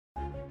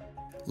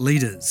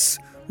Leaders,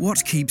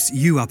 what keeps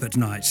you up at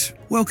night?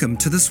 Welcome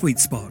to The Sweet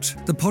Spot,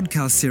 the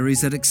podcast series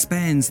that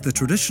expands the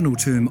traditional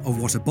term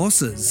of what a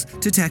boss is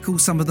to tackle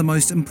some of the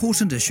most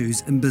important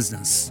issues in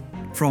business.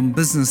 From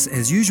business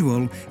as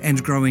usual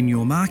and growing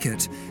your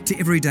market to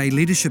everyday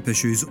leadership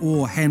issues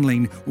or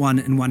handling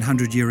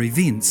 1-in-100-year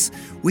events,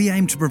 we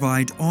aim to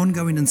provide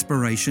ongoing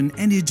inspiration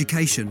and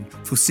education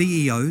for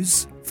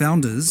CEOs,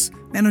 founders,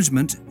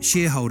 management,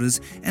 shareholders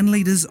and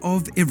leaders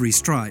of every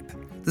stripe.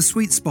 The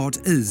Sweet Spot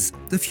is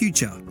the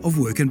future of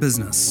work and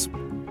business.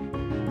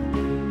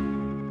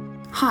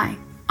 Hi,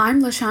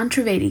 I'm Lashan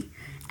Trivedi,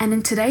 and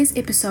in today's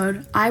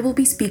episode, I will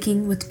be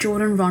speaking with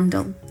Jordan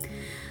Rondel.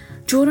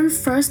 Jordan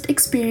first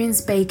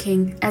experienced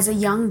baking as a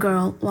young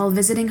girl while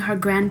visiting her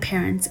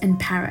grandparents in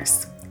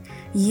Paris.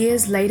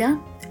 Years later,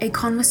 a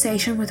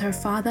conversation with her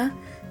father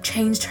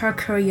changed her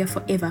career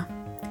forever.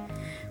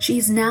 She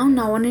is now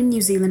known in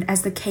New Zealand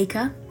as the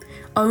Caker,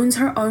 owns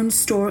her own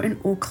store in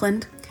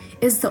Auckland,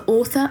 is the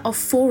author of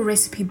 4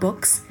 recipe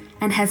books,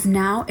 and has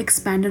now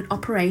expanded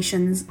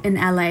operations in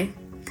LA.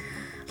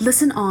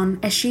 Listen on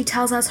as she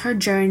tells us her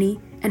journey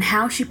and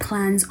how she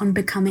plans on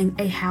becoming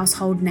a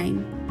household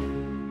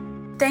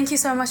name. Thank you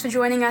so much for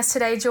joining us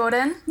today,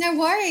 Jordan. No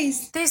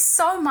worries. There's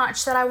so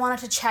much that I wanted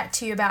to chat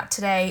to you about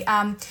today,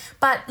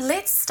 but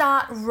let's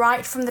start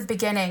right from the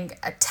beginning.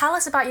 Tell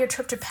us about your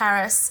trip to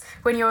Paris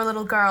when you were a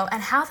little girl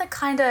and how that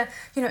kind of,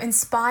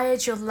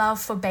 inspired your love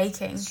for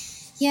baking.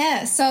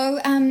 Yeah, so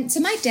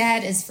my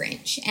dad is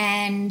French,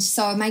 and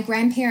so my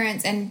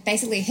grandparents and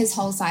basically his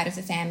whole side of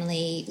the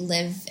family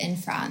live in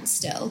France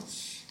still.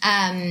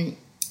 And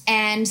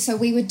so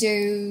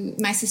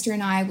my sister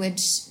and I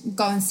would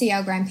go and see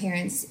our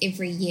grandparents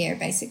every year,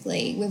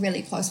 basically. We're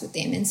really close with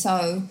them. And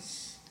so,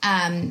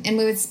 and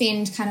we would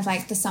spend kind of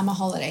like the summer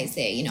holidays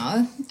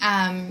there,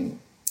 And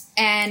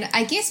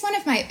I guess one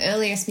of my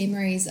earliest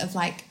memories of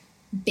like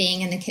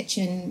being in the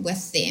kitchen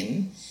with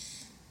them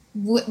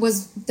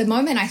was the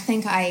moment I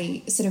think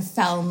I sort of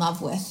fell in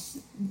love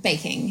with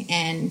baking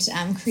and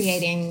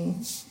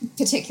creating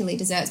particularly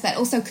desserts, but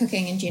also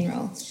cooking in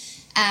general.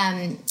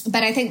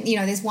 But I think,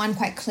 there's one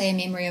quite clear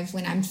memory of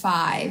when I'm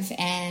 5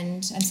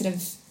 and I'm sort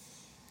of,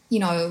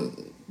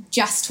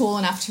 just tall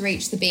enough to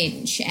reach the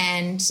bench.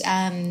 And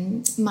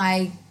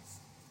my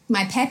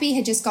pappy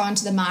had just gone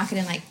to the market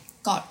and like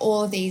got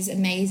all of these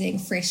amazing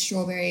fresh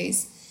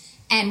strawberries.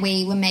 And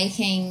we were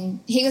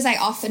he was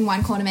like off in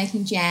one corner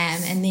making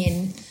jam, and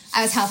then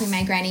I was helping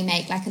my granny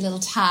make like a little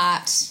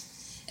tart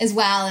as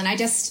well. And I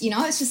just,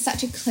 it's just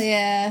such a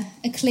clear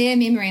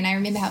memory. And I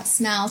remember how it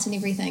smelled and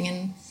everything.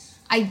 And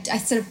I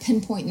sort of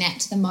pinpoint that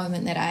to the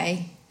moment that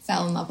I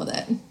fell in love with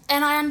it.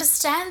 And I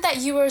understand that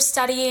you were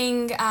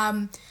studying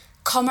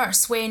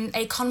commerce when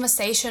a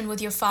conversation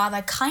with your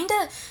father kind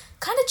of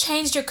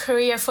changed your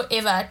career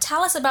forever.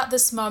 Tell us about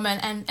this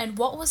moment and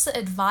what was the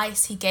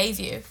advice he gave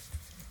you?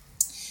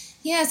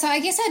 Yeah, so I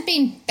guess I'd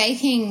been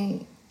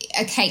baking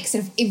a cake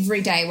sort of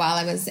every day while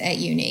I was at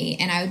uni,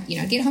 and I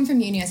would, get home from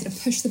uni, I sort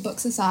of push the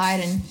books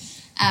aside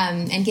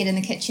and get in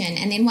the kitchen.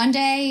 And then one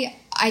day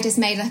I just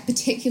made a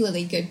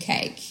particularly good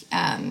cake.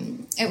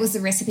 It was the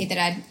recipe that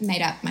I'd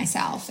made up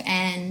myself,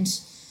 and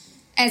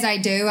as I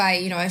do,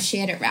 I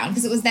shared it around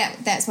because it was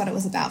that's what it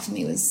was about for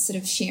me, was sort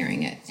of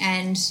sharing it.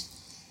 And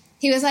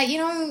he was like,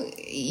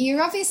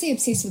 you're obviously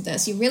obsessed with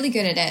this. You're really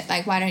good at it.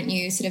 Like, why don't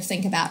you sort of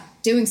think about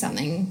doing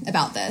something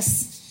about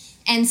this?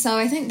 And so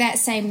I think that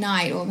same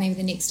night, or maybe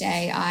the next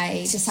day,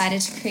 I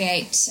decided to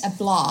create a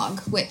blog,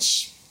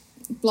 which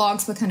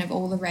blogs were kind of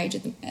all the rage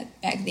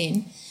back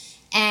then.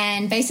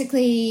 And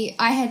basically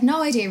I had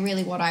no idea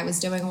really what I was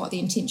doing or what the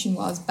intention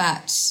was,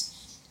 but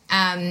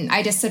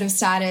I just sort of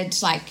started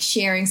like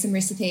sharing some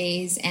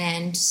recipes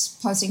and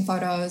posting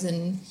photos.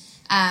 And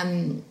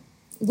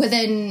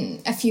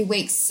within a few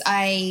weeks,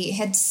 I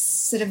had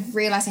sort of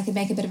realized I could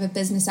make a bit of a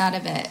business out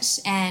of it,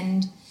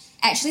 and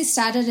actually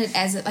started it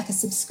as like a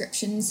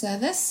subscription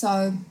service.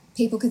 So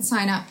people could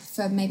sign up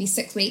for maybe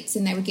 6 weeks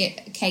and they would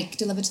get a cake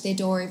delivered to their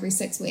door every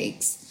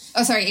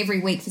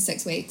week for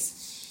 6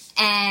 weeks.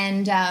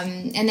 And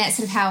that's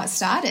sort of how it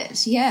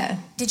started. Yeah.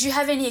 Did you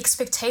have any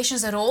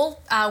expectations at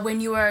all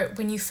when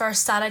you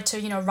first started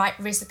to, write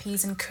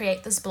recipes and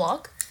create this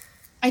blog?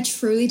 I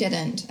truly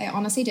didn't. I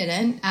honestly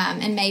didn't.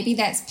 And maybe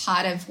that's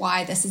part of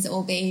why this has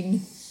all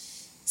been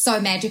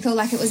so magical.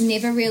 Like, it was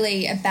never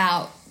really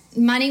about,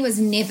 money was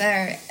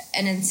never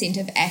an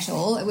incentive at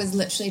all. It was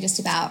literally just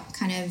about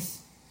kind of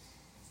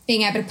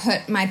being able to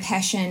put my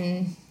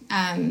passion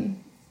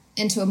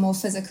into a more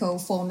physical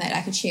form that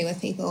I could share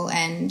with people,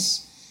 and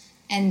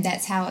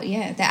that's how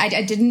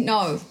I didn't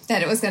know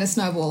that it was going to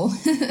snowball.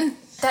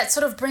 That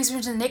sort of brings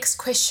me to the next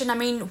question. I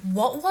mean,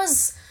 what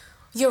was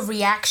your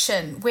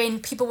reaction when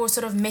people were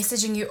sort of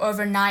messaging you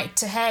overnight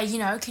to, hey,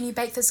 can you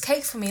bake this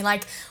cake for me?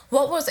 Like,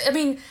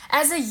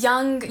 as a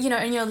young,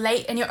 in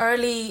your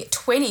early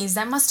 20s,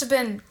 that must have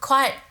been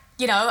quite,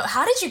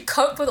 how did you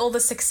cope with all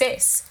the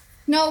success?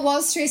 No, it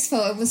was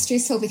stressful. It was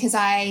stressful because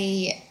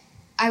I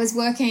was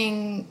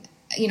working,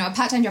 a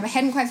part-time job. I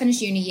hadn't quite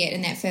finished uni yet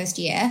in that first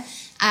year.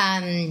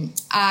 I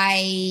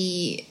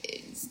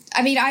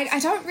I mean, I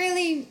don't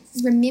really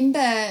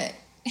remember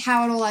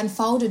how it all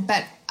unfolded,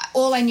 but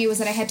all I knew was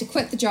that I had to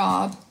quit the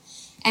job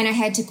and I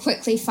had to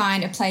quickly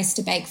find a place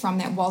to bake from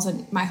that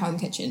wasn't my home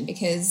kitchen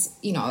because,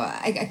 you know,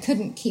 I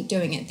couldn't keep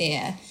doing it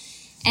there.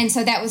 And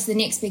so that was the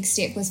next big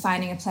step, was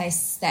finding a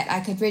place that I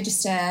could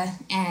register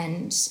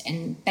and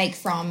bake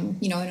from,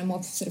 you know, in a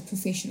more sort of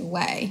professional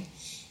way.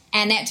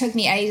 And that took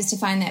me ages to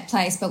find that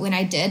place, but when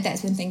I did,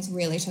 that's when things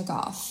really took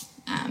off.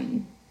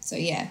 So,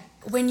 yeah.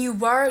 When you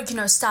were, you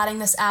know, starting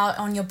this out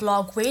on your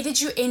blog, where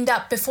did you end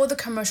up, before the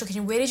commercial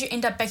kitchen, where did you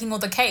end up baking all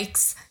the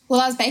cakes?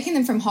 Well, I was baking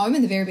them from home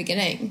in the very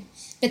beginning,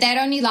 but that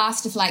only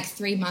lasted for like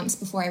 3 months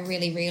before I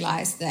really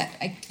realised that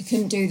I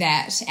couldn't do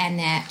that and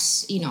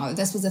that, you know,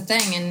 this was a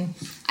thing and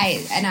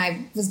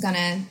I was going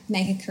to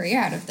make a career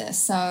out of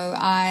this. So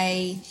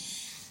I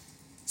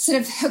sort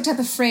of hit up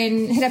a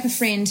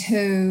friend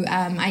who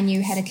I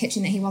knew had a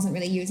kitchen that he wasn't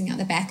really using out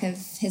the back of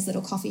his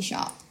little coffee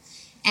shop.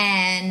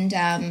 And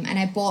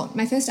I bought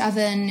my first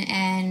oven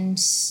and,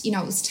 you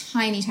know, it was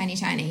tiny, tiny,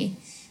 tiny.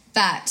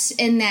 But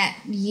in that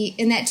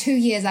 2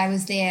 years I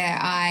was there,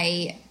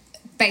 I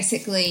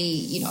basically,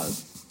 you know,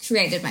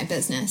 created my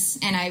business.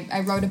 And I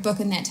wrote a book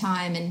in that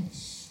time. And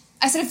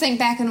I sort of think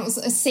back and it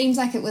seems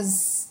like it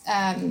was,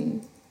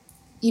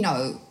 you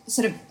know,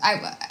 sort of,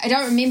 I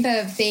don't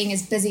remember being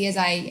as busy as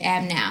I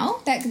am now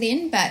back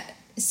then, but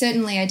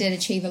certainly I did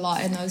achieve a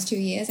lot in those 2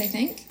 years, I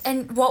think.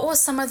 And what were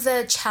some of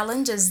the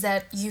challenges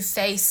that you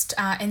faced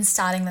in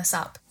starting this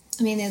up?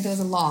 I mean, there was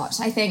a lot.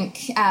 I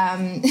think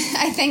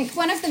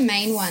one of the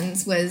main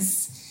ones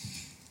was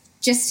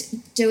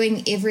just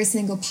doing every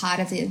single part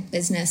of the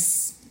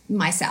business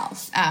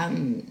myself.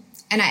 And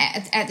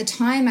at the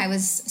time, I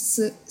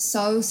was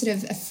so sort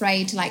of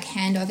afraid to like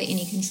hand over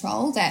any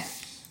control that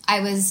I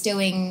was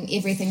doing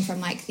everything from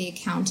like the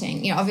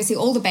accounting, you know, obviously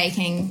all the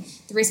baking,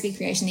 the recipe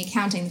creation, the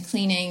accounting, the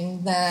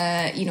cleaning,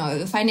 the, you know,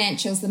 the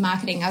financials, the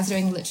marketing. I was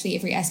doing literally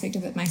every aspect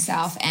of it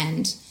myself.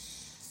 And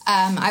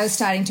I was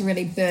starting to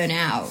really burn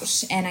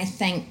out. And I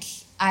think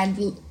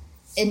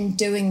in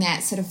doing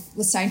that, sort of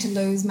was starting to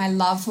lose my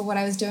love for what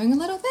I was doing a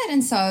little bit.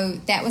 And so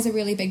that was a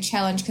really big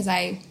challenge because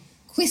I,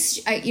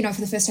 you know,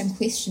 for the first time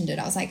questioned it.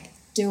 I was like,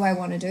 do I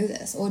want to do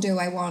this? Or do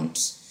I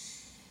want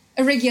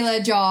a regular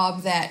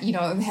job that, you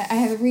know, I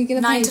have a regular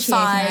 9 to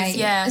 5,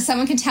 yeah.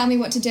 Someone can tell me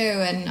what to do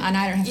and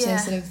I don't have to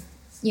sort of,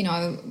 you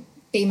know,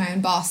 be my own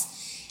boss.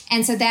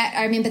 And so that,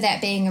 I remember that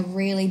being a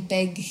really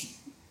big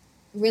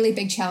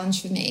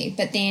challenge for me.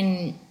 But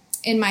then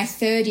in my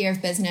third year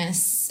of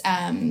business,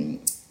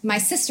 my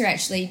sister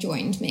actually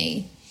joined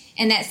me,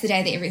 and that's the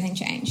day that everything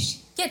changed.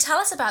 Yeah, tell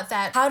us about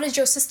that. How did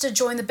your sister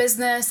join the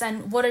business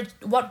and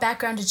what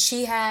background did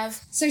she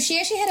have? So she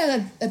actually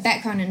had a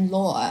background in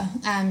law.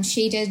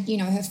 She did, you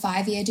know, her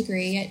 5-year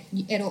degree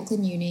at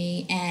Auckland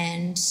Uni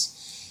and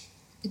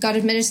got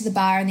admitted to the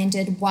bar and then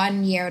did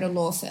 1 year at a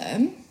law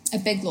firm, a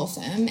big law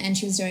firm, and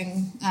she was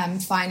doing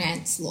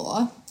finance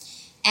law.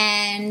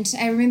 And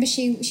I remember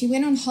she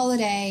went on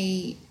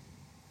holiday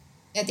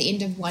at the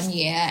end of 1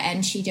 year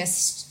and she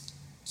just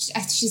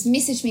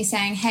messaged me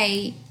saying,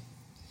 hey,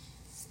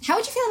 how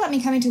would you feel about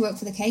me coming to work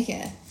for the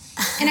Caker?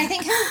 And I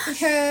think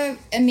her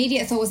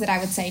immediate thought was that I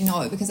would say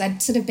no, because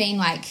I'd sort of been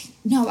like,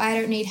 no, I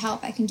don't need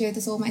help. I can do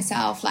this all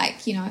myself.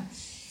 Like, you know.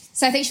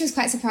 So I think she was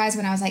quite surprised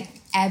when I was like,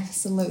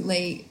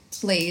 absolutely,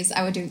 please,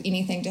 I would do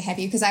anything to have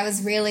you. Because I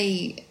was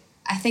really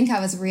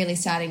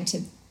starting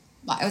to,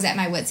 like, I was at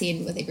my wit's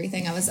end with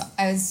everything. I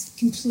was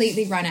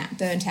completely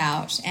burnt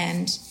out.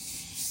 And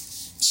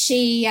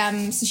she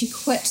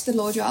quit the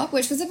law job,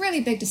 which was a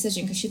really big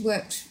decision because she'd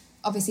worked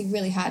obviously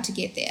really hard to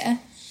get there.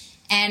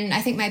 And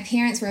I think my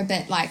parents were a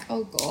bit like,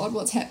 oh, God,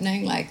 what's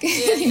happening? Like,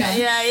 you know.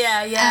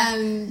 Yeah.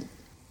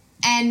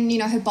 And, you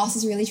know, her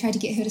bosses really tried to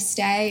get her to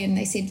stay. And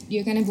they said,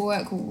 you're going to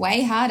work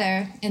way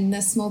harder in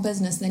this small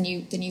business than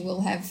you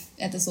will have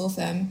at this law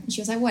firm. And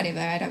she was like, whatever,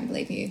 I don't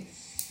believe you.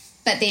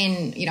 But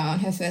then, you know, on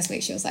her first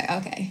week, she was like,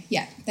 okay,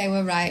 yeah, they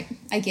were right.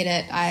 I get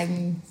it.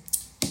 I'm,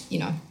 you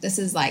know, this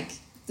is like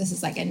a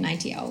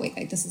 90-hour week.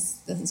 Like, this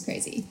is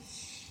crazy.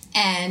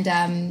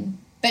 And,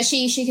 but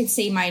she could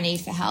see my need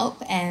for help,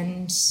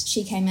 and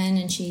she came in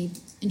and she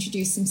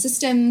introduced some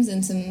systems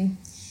and some,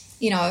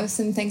 you know,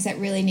 some things that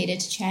really needed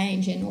to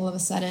change, and all of a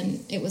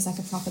sudden it was like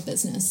a proper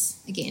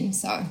business again.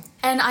 So,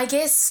 and I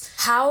guess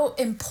how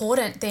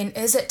important then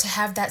is it to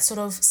have that sort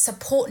of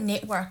support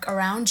network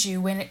around you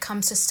when it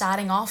comes to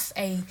starting off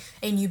a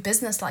new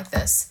business like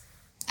this?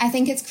 I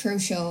think it's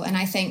crucial, and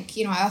I think,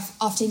 you know, I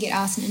often get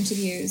asked in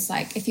interviews,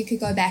 like, if you could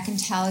go back and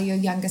tell your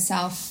younger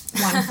self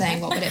one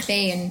thing, what would it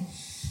be?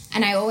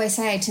 And I always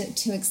say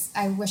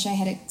I wish I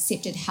had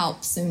accepted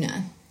help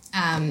sooner,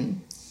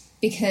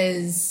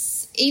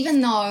 because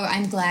even though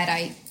I'm glad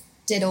I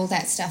did all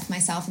that stuff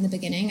myself in the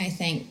beginning, I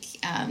think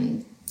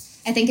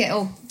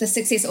the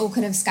success all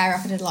could have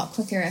skyrocketed a lot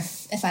quicker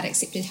if I'd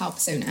accepted help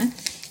sooner.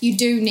 You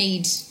do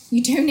need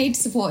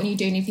support, and you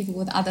do need people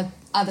with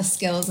other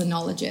skills and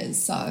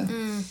knowledges. So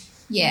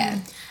Yeah.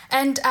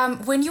 And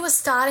when you were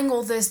starting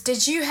all this,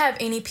 did you have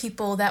any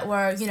people that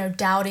were,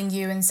 doubting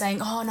you and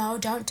saying, oh, no,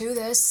 don't do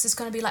this. It's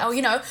going to be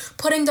like,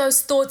 putting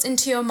those thoughts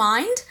into your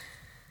mind?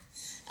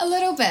 A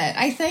little bit.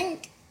 I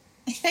think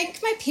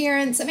my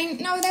parents,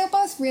 no, they were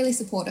both really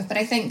supportive, but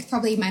I think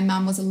probably my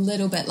mum was a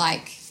little bit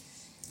like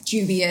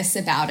dubious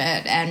about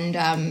it. And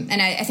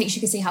I think she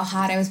could see how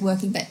hard I was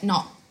working, but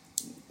not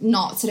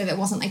sort of, it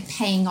wasn't like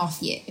paying off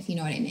yet, if you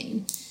know what I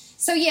mean.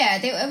 So yeah,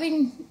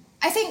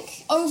 I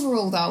think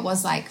overall though it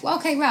was like, well,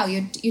 okay, well,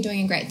 you're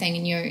doing a great thing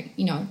and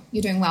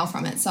you're doing well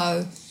from it.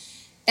 So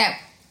that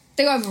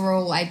the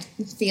overall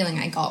feeling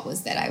I got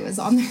was that I was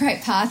on the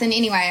right path. And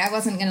anyway, I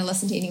wasn't going to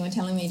listen to anyone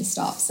telling me to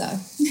stop. So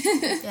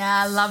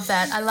yeah, I love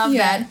that.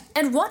 That.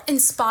 And what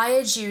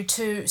inspired you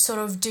to sort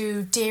of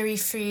do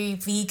dairy-free,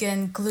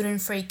 vegan,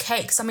 gluten-free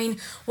cakes?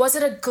 Was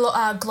it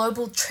a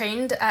global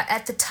trend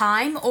at the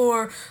time,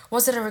 or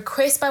was it a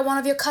request by one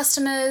of your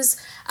customers,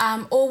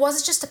 or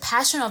was it just a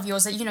passion of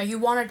yours that you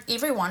wanted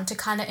everyone to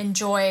kind of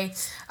enjoy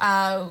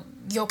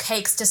your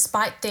cakes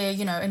despite their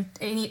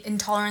any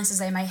intolerances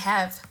they may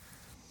have?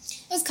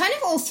 It was kind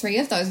of all three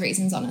of those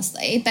reasons,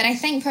 honestly, but I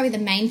think probably the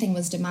main thing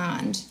was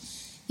demand.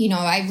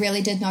 I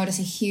really did notice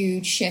a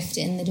huge shift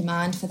in the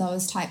demand for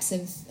those types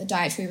of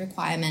dietary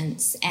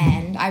requirements,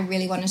 and I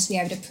really wanted to be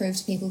able to prove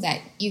to people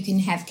that you can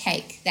have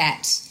cake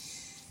that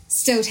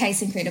still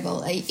tastes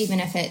incredible, even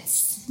if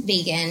it's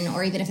vegan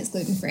or even if it's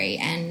gluten-free.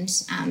 And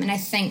I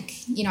think,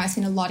 I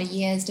spent a lot of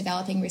years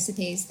developing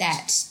recipes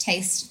that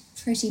taste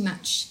pretty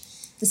much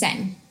the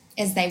same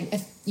as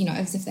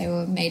if they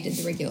were made in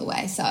the regular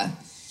way. So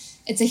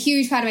it's a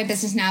huge part of my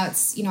business now.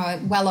 It's,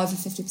 well over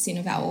 50%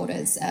 of our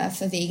orders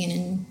for vegan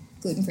and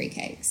gluten-free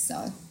cakes.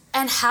 So.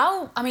 And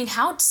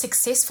how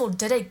successful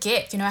did it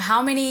get?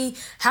 How many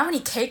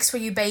cakes were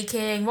you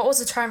baking? What was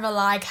the turnover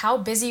like? How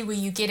busy were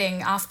you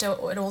getting after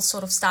it all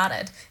sort of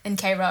started in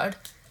K Road?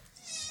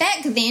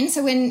 Back then,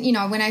 so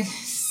when I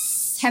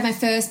had my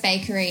first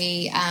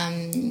bakery,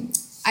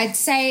 I'd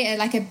say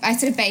I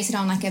sort of base it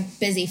on like a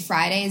busy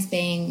Friday as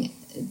being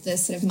the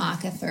sort of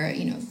marker for,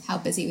 how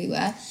busy we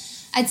were.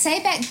 I'd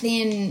say back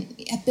then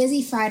a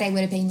busy Friday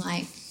would have been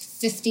like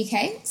 50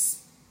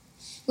 cakes,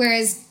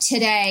 whereas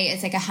today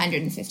it's like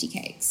 150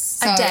 cakes.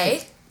 So, a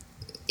day?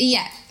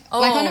 Yeah.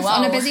 Oh,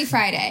 on a busy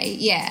Friday.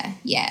 Yeah.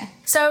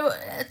 So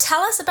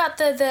tell us about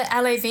the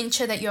LA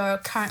venture that you're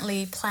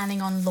currently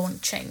planning on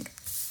launching.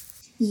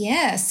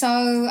 Yeah,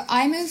 so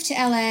I moved to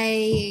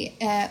LA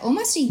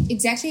almost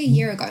exactly a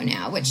year ago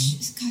now, which,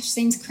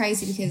 seems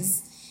crazy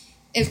because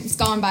it's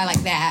gone by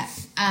like that.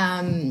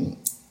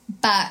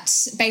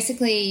 But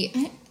basically,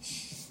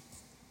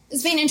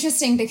 it's been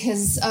interesting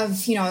because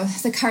of,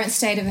 the current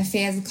state of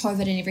affairs with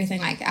COVID and everything.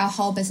 Like, our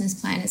whole business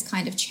plan has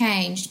kind of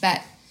changed,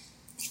 but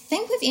I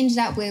think we've ended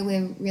up where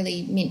we're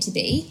really meant to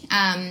be.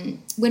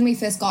 When we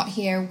first got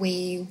here,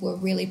 we were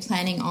really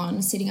planning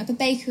on setting up a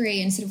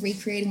bakery and sort of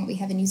recreating what we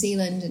have in New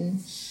Zealand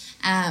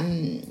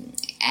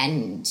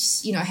and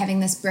having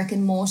this brick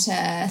and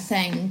mortar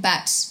thing.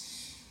 But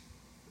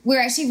we're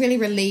actually really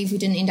relieved we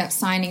didn't end up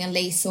signing a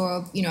lease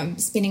or,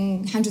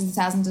 spending hundreds of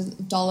thousands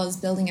of dollars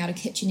building out a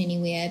kitchen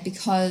anywhere,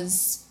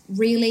 because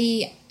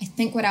really I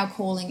think what our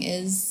calling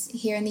is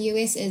here in the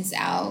US is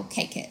our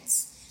cake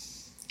kits.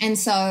 And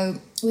so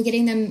we're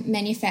getting them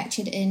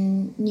manufactured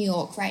in New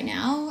York right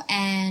now,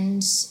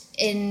 and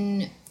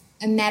in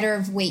a matter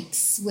of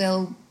weeks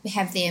we'll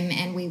have them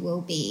and we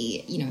will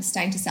be,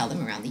 starting to sell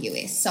them around the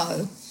US.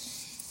 So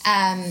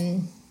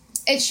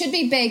it should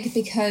be big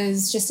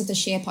because just of the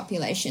sheer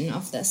population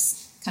of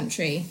this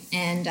country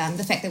and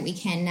the fact that we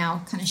can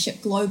now kind of ship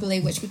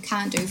globally, which we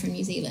can't do from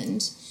New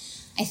Zealand,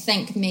 I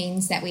think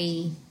means that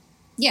we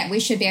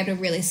should be able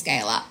to really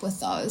scale up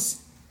with those.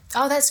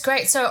 Oh, that's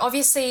great. So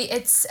obviously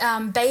it's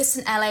based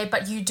in LA,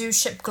 but you do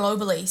ship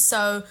globally,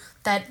 so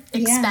that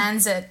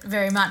expands it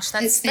very much.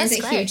 That's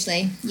it great.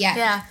 Hugely.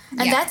 Yeah.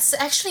 And that's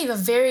actually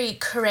very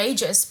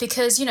courageous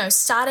because,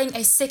 starting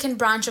a second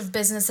branch of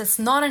business that's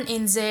not in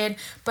NZ,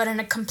 but in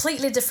a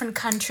completely different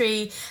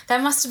country,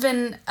 that must have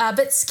been a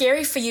bit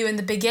scary for you in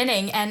the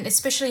beginning, and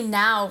especially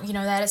now,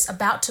 that it's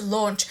about to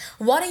launch.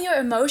 What are your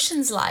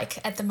emotions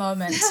like at the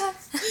moment?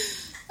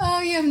 Oh,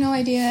 you have no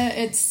idea.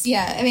 This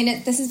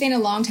has been a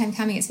long time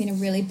coming. It's been a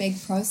really big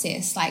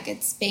process. Like,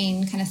 it's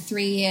been kind of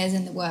 3 years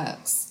in the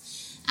works.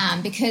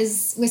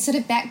 Because we're sort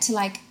of back to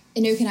like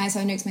Anouk and I,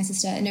 so Anouk's my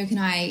sister, Anouk and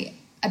I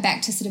are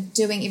back to sort of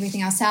doing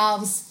everything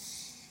ourselves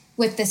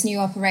with this new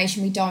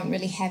operation. We don't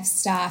really have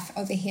staff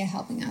over here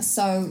helping us.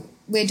 So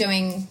we're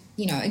doing,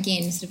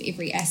 again, sort of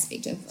every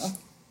aspect of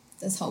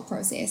this whole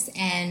process.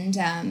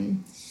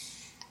 And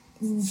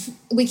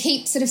we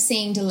keep sort of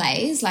seeing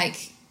delays.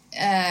 Like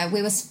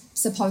we were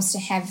supposed to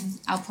have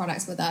our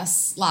products with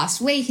us last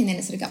week, and then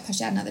it sort of got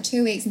pushed out another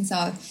 2 weeks. And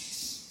so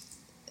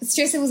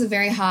stress levels are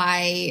very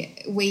high.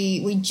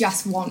 We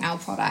just want our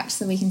product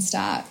so we can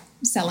start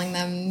selling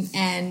them.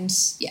 And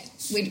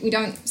we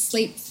don't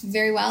sleep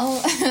very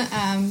well.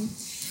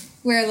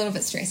 We're a little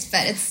bit stressed,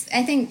 but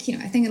I think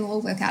it'll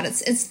all work out.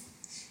 It's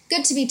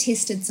good to be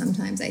tested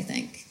sometimes, I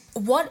think.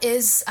 what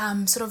is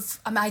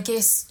I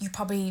guess you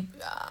probably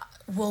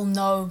will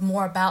know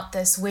more about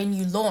this when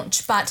you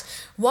launch, but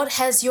what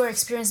has your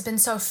experience been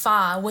so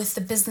far with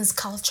the business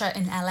culture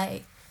in LA?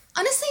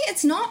 Honestly,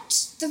 it's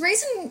not.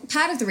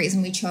 Part of the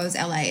reason we chose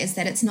LA is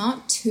that it's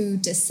not too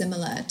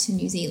dissimilar to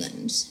New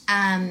Zealand.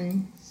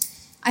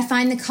 I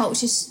find the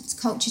culture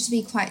to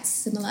be quite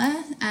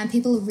similar.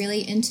 People are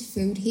really into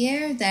food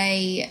here.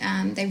 They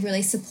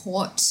really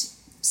support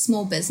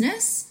small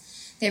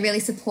business. They really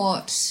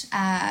support,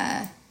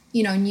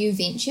 new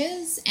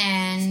ventures.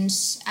 And,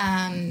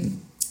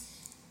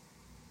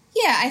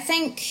 I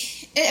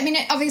think,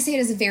 obviously it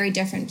is a very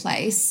different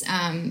place,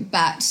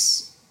 but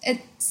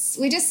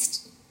we're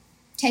just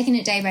taking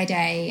it day by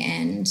day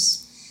and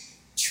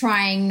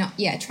trying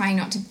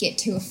not to get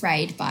too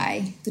afraid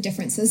by the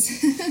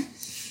differences.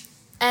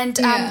 And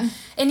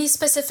any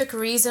specific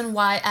reason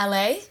why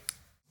LA?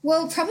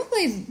 Well,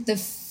 probably the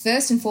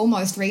first and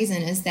foremost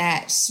reason is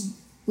that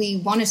we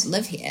wanted to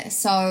live here.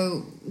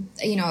 So,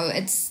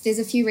 there's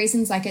a few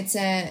reasons. Like it's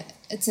a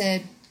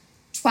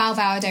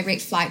 12-hour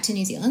direct flight to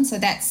New Zealand. So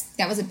that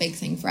was a big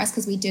thing for us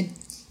because we did,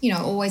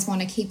 always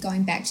want to keep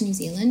going back to New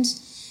Zealand.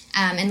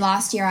 And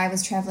last year I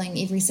was traveling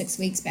every 6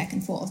 weeks back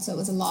and forth. So it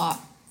was a lot.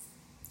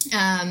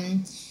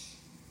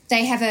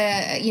 They have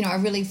a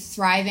really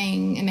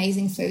thriving,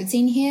 amazing food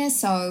scene here.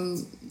 So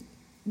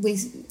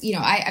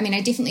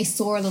I definitely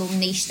saw a little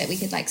niche that we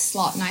could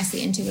slot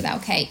nicely into with our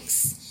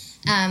cakes.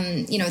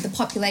 The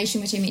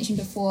population, which I mentioned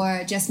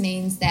before, just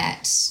means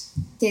that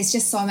there's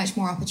just so much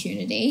more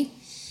opportunity.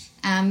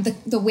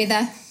 The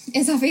weather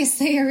is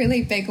obviously a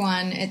really big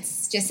one.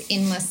 It's just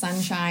endless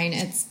sunshine.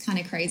 It's kind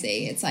of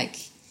crazy. It's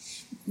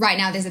right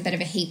now there's a bit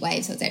of a heat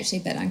wave, so it's actually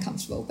a bit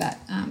uncomfortable. But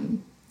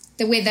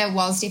the weather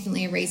was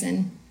definitely a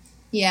reason.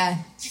 Yeah.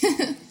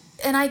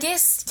 And I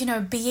guess,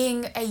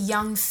 being a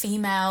young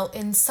female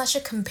in such a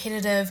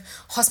competitive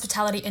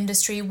hospitality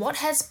industry, what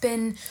has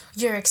been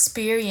your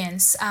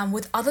experience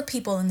with other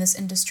people in this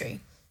industry?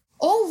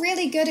 All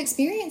really good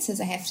experiences,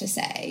 I have to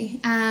say.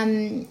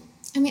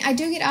 I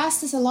do get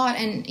asked this a lot,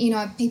 and,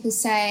 people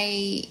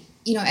say,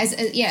 as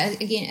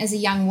a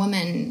young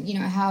woman,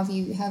 how have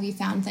you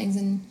found things?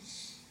 And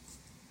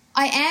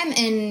I am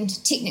in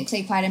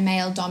technically quite a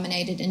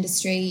male-dominated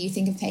industry. You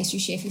think of pastry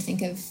chef, you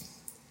think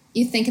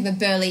of a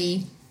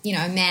burly,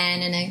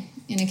 man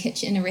in a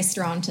kitchen, in a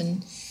restaurant,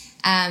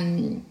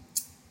 and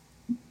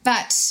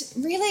but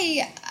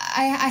really,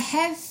 I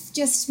have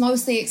just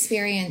mostly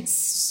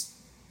experienced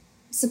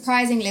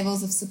surprising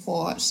levels of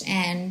support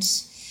and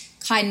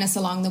kindness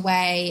along the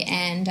way,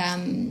 and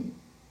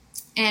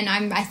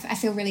I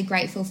feel really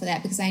grateful for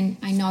that because I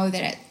know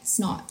that it's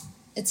not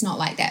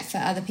like that for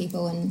other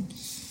people, and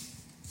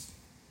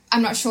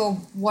I'm not sure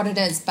what it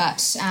is,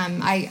 but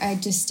I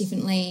just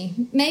definitely,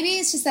 maybe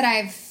it's just that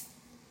I've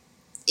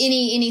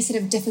any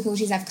sort of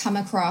difficulties I've come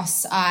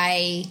across,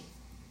 I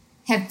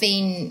have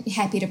been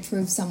happy to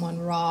prove someone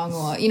wrong,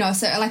 or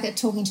so like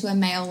talking to a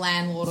male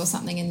landlord or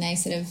something, and they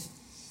sort of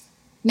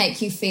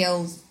make you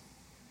feel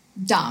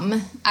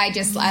dumb. I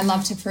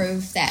love to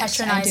prove that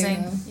patronizing.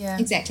 I do know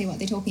exactly what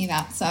they're talking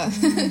about. So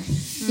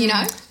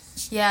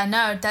Yeah,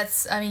 no,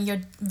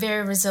 you're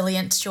very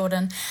resilient,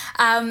 Jordan.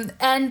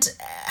 And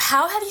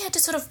how have you had to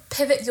sort of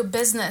pivot your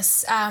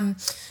business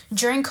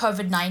during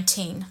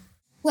COVID-19?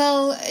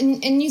 Well, in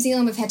New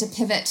Zealand, we've had to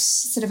pivot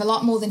sort of a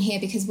lot more than here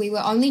because we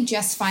were only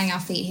just finding our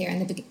feet here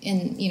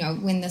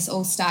when this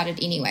all started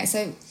anyway.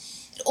 So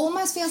it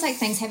almost feels like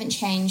things haven't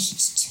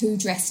changed too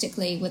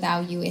drastically with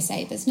our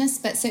USA business,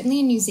 but certainly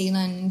in New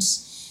Zealand,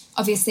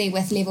 obviously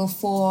with level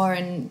 4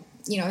 and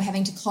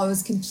having to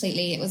close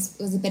completely, it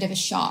was a bit of a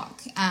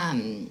shock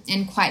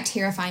and quite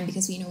terrifying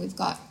because we've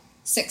got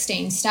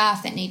 16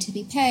 staff that need to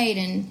be paid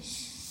and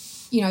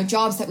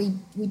jobs that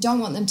we don't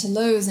want them to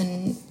lose,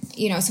 and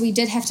so we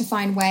did have to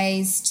find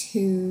ways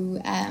to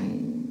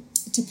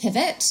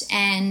pivot.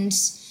 And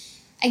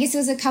I guess there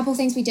was a couple of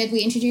things we did. We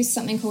introduced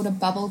something called a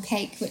bubble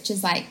cake, which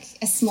is like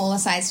a smaller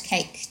sized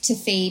cake to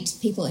feed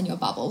people in your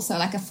bubble, so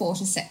like a 4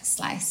 to 6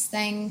 slice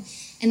thing,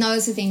 and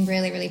those have been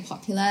really, really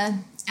popular.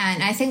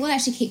 And I think we'll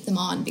actually keep them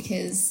on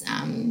because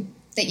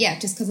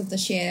just because of the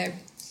sheer,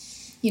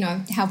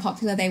 how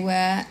popular they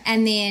were.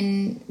 And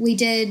then we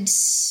did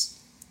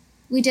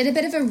a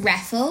bit of a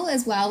raffle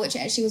as well, which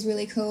actually was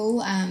really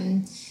cool.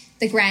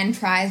 The grand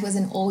prize was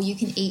an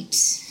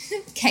all-you-can-eat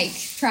cake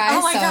prize.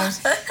 Oh my God.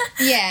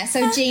 Yeah,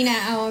 so Gina,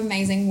 our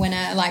amazing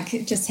winner,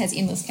 just has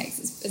endless cakes.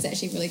 It's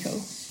actually really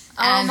cool.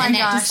 Oh my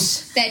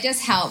gosh. That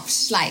just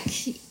helped,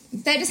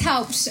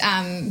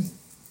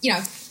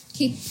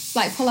 keep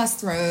pull us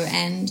through,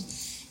 and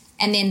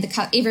then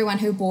everyone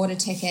who bought a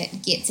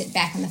ticket gets it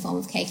back in the form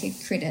of cake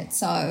credit.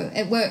 So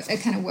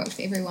it kind of worked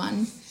for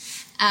everyone.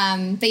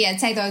 But yeah, I'd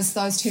say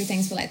those two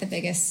things were the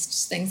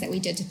biggest things that we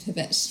did to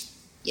pivot.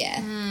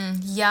 Yeah.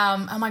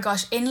 Yum. Oh my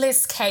gosh,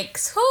 endless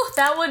cakes. Whew,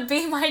 that would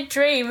be my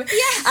dream.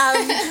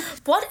 Yeah.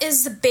 What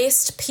is the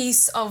best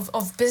piece of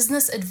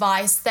business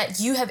advice that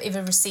you have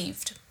ever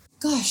received?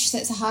 Gosh,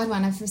 that's a hard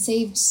one. I've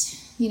received,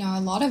 a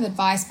lot of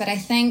advice, but I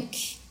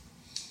think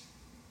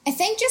I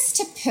think just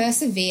to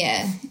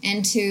persevere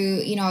and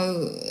to,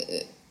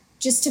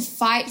 just to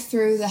fight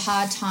through the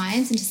hard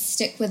times and to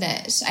stick with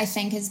it, I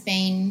think has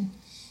been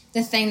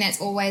the thing that's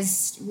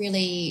always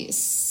really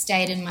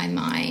stayed in my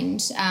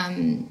mind.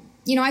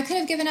 I could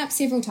have given up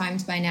several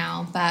times by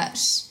now, but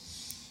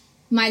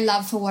my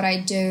love for what I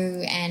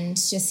do and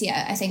just,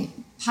 I think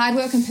hard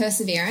work and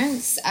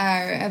perseverance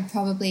are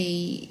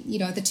probably,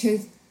 the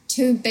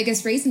two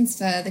biggest reasons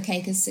for the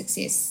Caker's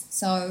success.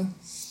 So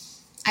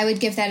I would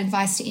give that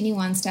advice to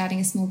anyone starting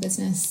a small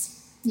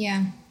business.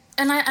 Yeah.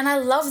 And I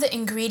love the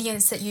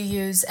ingredients that you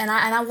use, and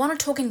I want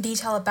to talk in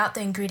detail about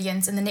the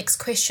ingredients in the next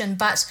question,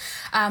 but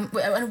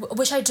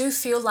which I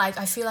feel like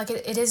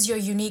it is your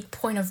unique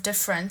point of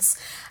difference.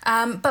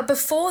 But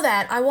before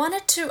that, I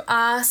wanted to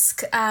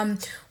ask,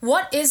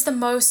 what is the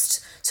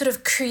most sort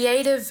of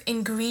creative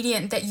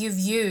ingredient that you've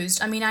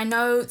used? I mean, I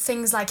know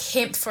things like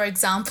hemp, for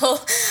example,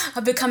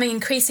 are becoming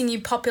increasingly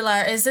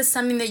popular. Is this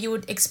something that you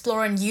would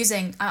explore in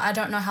using? I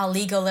don't know how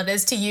legal it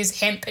is to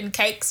use hemp in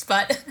cakes,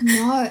 but...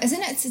 No, isn't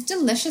it? It's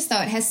delicious,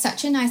 though. It has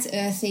such a nice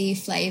earthy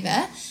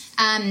flavour.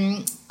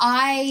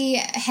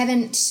 I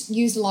haven't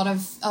used a lot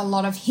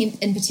of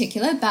hemp in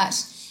particular,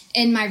 but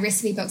in my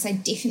recipe books, I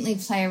definitely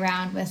play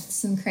around with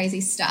some crazy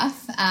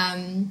stuff.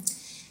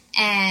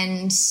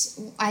 And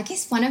I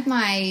guess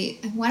I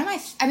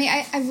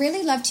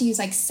really love to use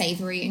like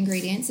savory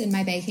ingredients in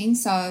my baking.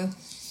 So,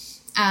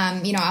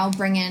 I'll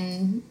bring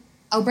in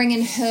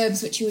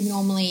herbs which you would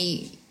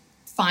normally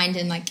find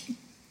in like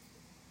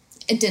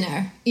a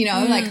dinner,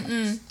 like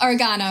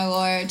oregano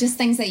or just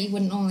things that you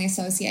wouldn't normally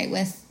associate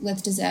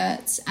with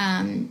desserts.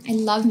 I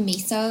love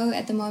miso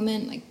at the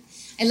moment. Like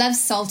I love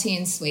salty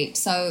and sweet.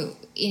 So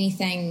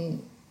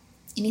anything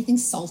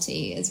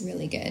salty is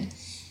really good.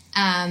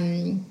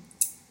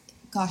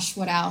 Gosh,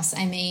 what else?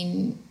 I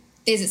mean,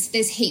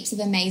 there's heaps of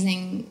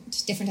amazing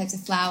different types of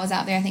flours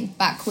out there. I think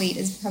buckwheat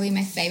is probably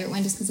my favorite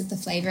one just because of the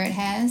flavor it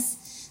has.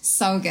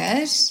 So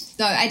good.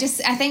 So I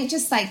think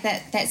just like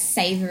that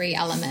savory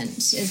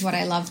element is what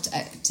I love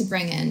to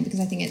bring in, because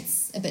I think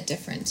it's a bit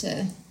different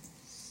to,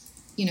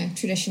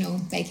 traditional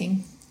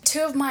baking.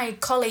 Two of my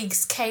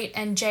colleagues, Kate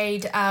and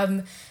Jade,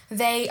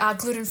 they are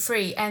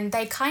gluten-free, and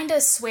they kind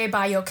of swear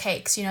by your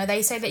cakes.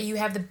 They say that you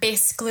have the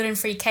best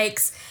gluten-free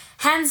cakes,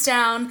 hands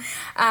down.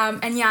 I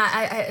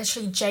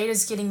actually, Jade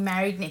is getting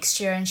married next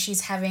year, and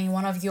she's having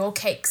one of your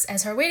cakes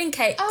as her wedding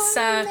cake. Oh,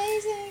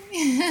 amazing.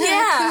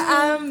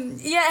 Yeah.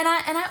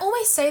 And I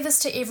always say this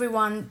to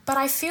everyone, but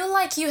I feel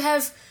like you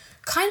have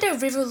kind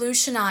of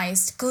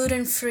revolutionized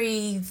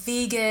gluten-free,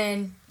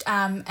 vegan,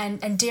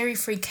 and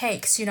dairy-free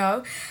cakes,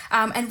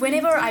 and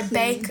whenever I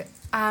bake,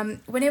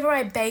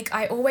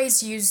 I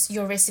always use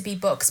your recipe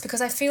books,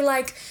 because I feel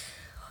like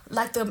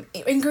the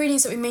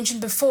ingredients that we mentioned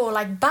before,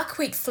 like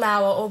buckwheat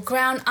flour or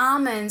ground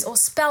almonds or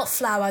spelt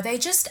flour, they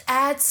just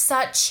add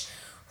such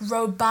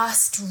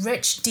robust,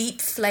 rich,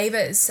 deep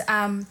flavors.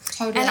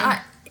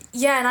 Totally.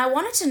 And I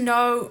wanted to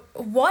know,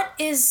 what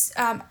is,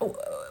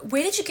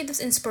 where did you get this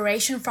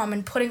inspiration from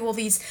in putting all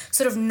these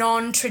sort of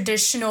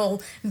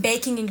non-traditional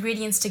baking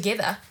ingredients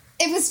together?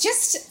 It was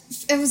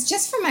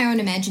just from my own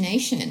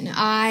imagination. As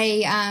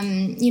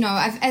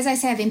I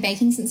say, I've been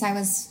baking since I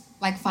was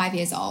like 5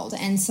 years old.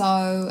 And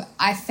so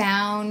I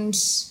found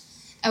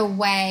a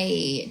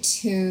way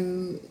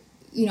to,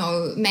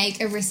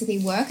 make a recipe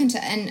work.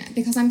 And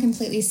because I'm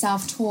completely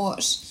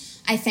self-taught,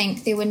 I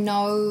think there were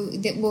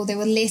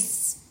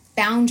less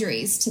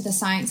boundaries to the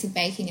science of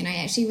baking, and I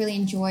actually really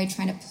enjoyed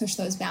trying to push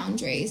those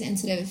boundaries and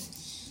sort of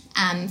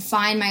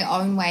find my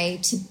own way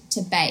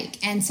to bake.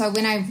 And so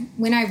when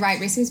I write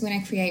recipes, when I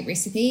create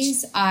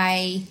recipes,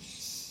 I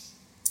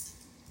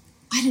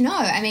don't know.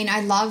 I mean,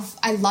 I love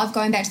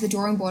going back to the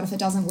drawing board if it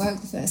doesn't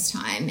work the first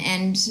time,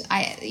 and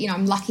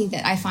I'm lucky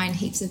that I find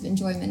heaps of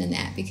enjoyment in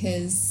that,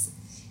 because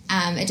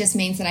it just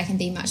means that I can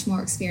be much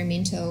more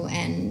experimental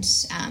and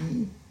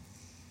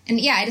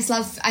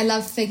I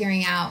love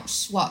figuring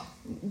out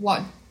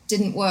what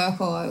didn't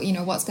work, or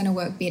what's going to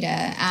work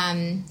better.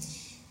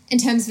 In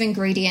terms of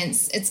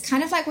ingredients, it's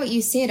kind of like what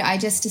you said. I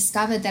just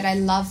discovered that I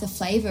love the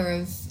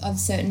flavor of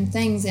certain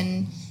things,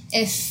 and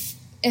if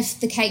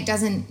the cake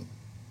doesn't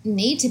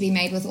need to be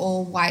made with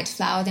all white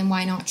flour, then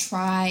why not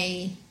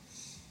try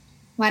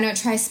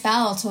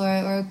spelt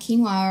or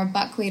quinoa or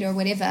buckwheat or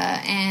whatever.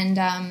 And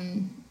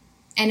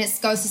it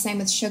goes the same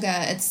with sugar.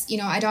 It's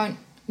I don't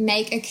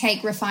make a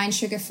cake refined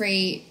sugar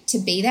free to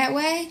be that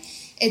way.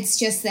 It's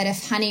just that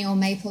if honey or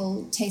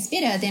maple tastes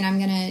better, then I'm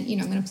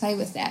gonna play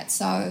with that.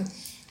 So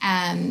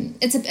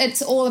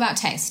it's all about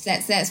taste.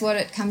 That's what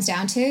it comes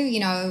down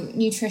to.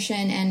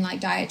 Nutrition and like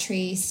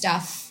dietary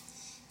stuff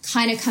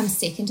kind of comes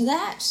second to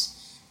that.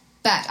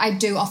 But I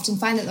do often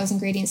find that those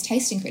ingredients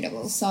taste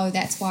incredible, so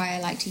that's why I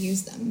like to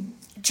use them.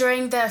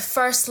 During the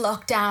first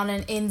lockdown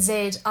in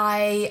NZ,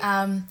 I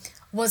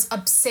was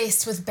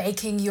obsessed with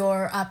baking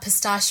your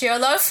pistachio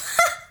loaf.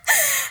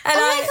 My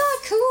God,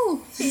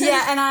 cool.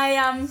 Yeah, and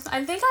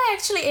I think I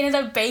actually ended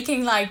up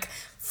baking like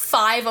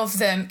 5 of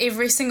them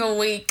every single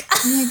week.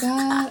 Oh my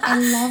God, I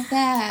love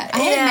that. I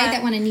haven't made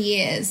that one in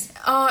years.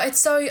 Oh, it's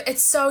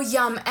so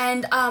yum.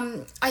 And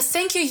I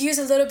think you use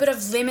a little bit of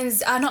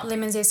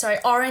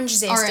orange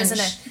zest, isn't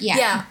it?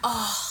 Yeah.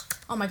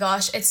 Oh my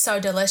gosh, it's so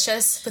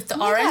delicious with the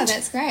orange. Yeah,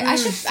 that's great.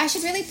 I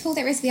should really pull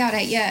that recipe out.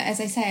 As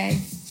I say,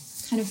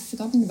 I've kind of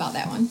forgotten about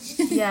that one.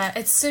 Yeah,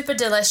 it's super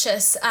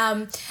delicious.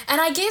 And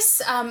I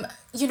guess,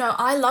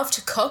 I love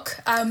to cook.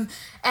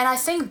 And I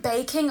think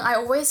baking, I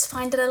always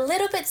find it a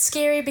little bit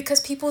scary because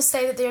people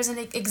say that there's an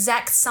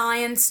exact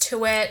science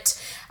to it,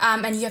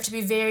 and you have to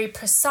be very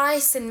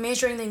precise in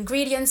measuring the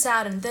ingredients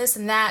out and this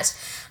and that.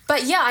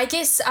 But yeah, I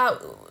guess,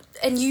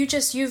 and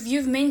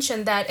you've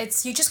mentioned that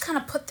you just kind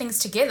of put things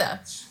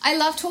together. I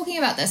love talking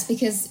about this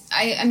because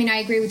I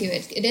agree with you.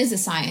 It is a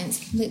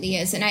science, completely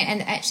is, and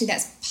actually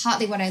that's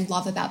partly what I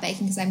love about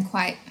baking because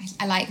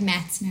I like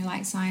maths and I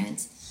like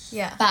science.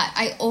 Yeah. But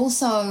I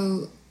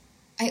also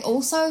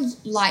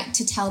like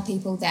to tell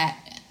people that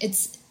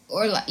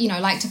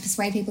like to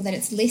persuade people that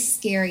it's less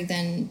scary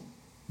than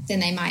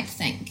they might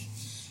think,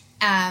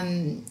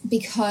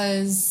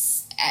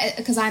 because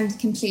I'm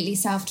completely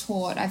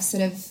self-taught. I've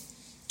sort of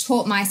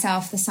taught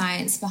myself the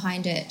science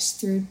behind it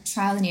through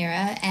trial and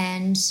error,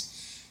 and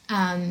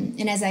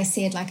as I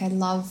said, like I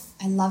love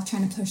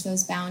trying to push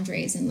those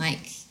boundaries and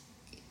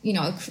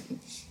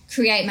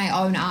create my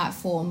own art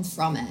form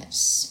from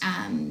it,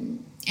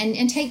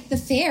 and take the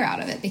fear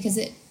out of it because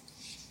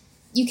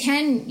you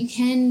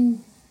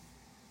can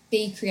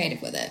be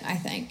creative with it, I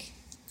think,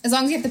 as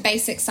long as you have the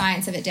basic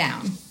science of it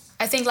down.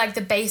 I think like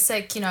the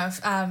basic,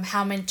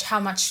 how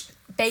much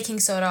baking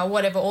soda or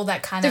whatever, all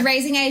that kind of... The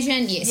raising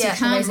agent, yes, you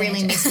can't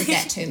really mess with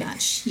that too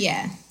much.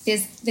 Yeah.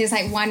 There's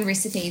like one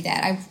recipe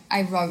that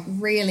I wrote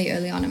really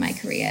early on in my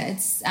career.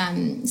 It's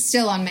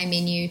still on my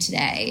menu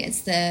today.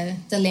 It's the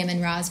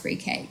lemon raspberry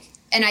cake.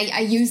 And I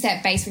use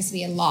that base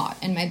recipe a lot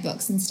in my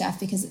books and stuff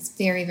because it's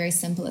very, very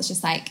simple. It's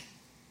just like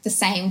the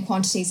same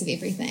quantities of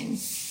everything.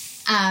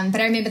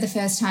 But I remember the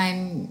first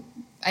time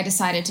I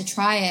decided to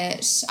try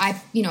it, I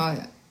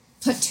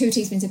put 2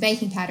 teaspoons of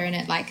baking powder in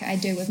it like I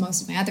do with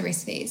most of my other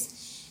recipes.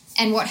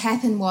 And what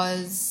happened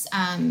was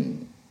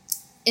in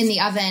the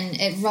oven,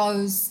 it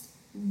rose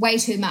way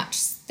too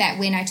much that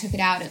when I took it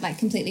out, it like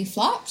completely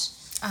flopped.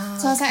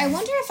 So I was like, I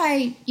wonder if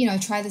I,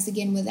 try this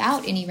again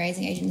without any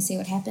raising agent and see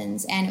what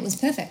happens. And it was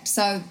perfect.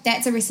 So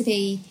that's a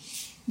recipe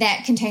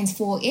that contains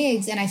 4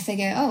 eggs. And I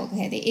figure,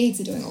 the eggs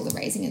are doing all the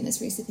raising in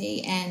this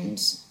recipe. And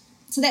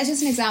so that's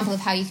just an example of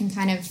how you can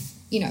kind of,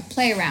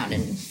 play around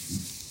and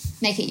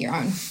make it your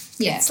own.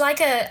 Yeah. It's like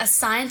a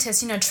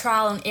scientist,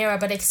 trial and error,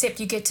 but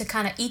except you get to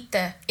kind of eat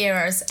the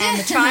errors and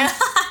the trial.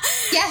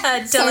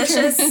 Yeah.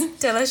 Delicious. So true.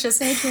 Delicious.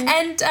 So true.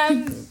 And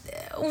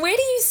where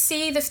do you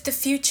see the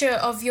future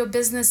of your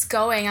business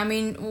going? I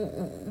mean,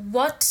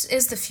 what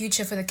is the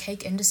future for the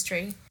cake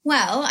industry?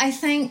 Well, I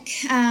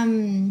think,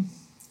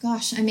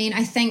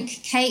 I think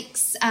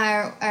cakes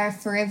are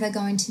forever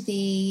going to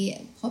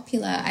be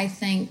popular. I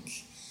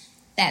think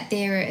that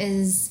there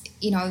is,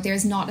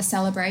 there's not a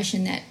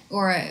celebration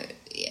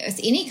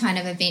any kind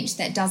of event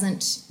that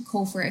doesn't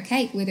call for a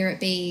cake, whether it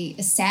be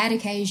a sad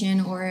occasion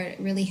or a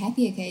really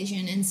happy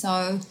occasion. And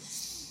so,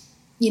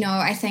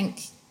 I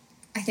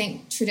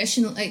think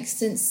traditional, like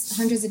since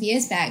hundreds of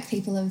years back,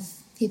 people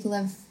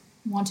have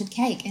wanted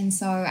cake, and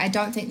so I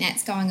don't think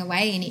that's going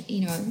away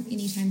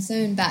anytime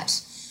soon.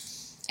 But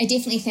I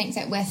definitely think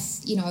that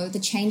with the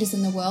changes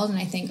in the world, and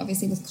I think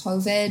obviously with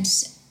COVID,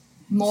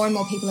 more and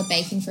more people are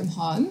baking from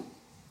home,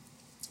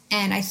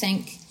 and I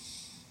think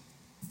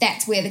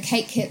that's where the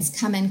cake kits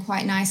come in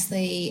quite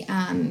nicely.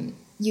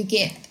 You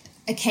get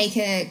a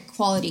Caker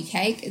quality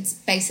cake. It's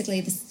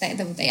basically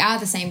they are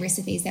the same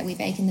recipes that we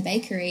bake in the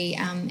bakery,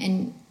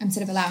 and I'm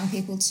sort of allowing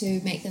people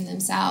to make them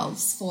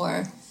themselves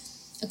for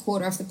a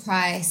quarter of the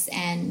price,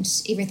 and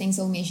everything's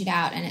all measured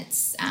out, and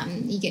it's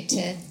you get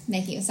to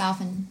make it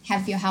yourself and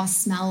have your house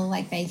smell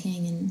like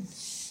baking, and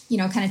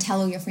kind of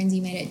tell all your friends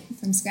you made it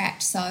from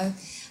scratch. So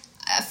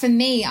for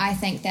me, I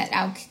think that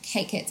our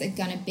cake kits are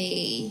going to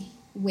be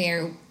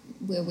where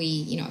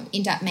we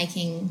end up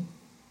making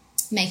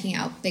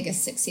our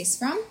biggest success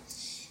from.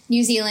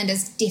 New Zealand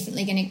is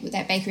definitely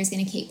that bakery is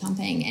going to keep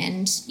pumping,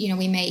 and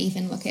we may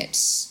even look at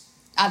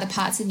other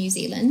parts of New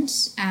Zealand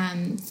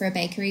for a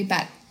bakery.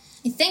 But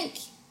I think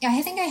I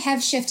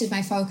have shifted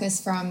my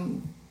focus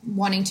from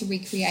wanting to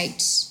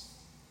recreate.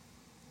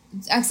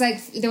 Like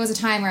there was a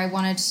time where I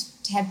wanted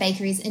to have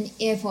bakeries in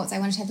airports. I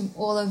wanted to have them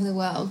all over the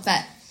world,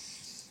 but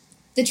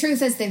the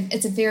truth is that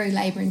it's a very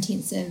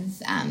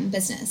labor-intensive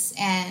business,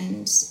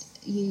 and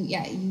you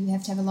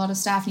have to have a lot of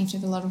staff, and you have to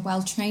have a lot of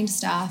well-trained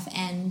staff,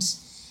 and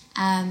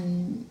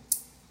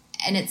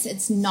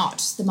it's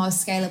not the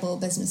most scalable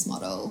business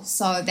model.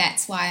 So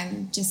that's why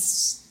I'm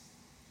just,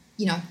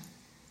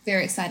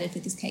 very excited for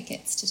these cake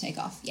kits to take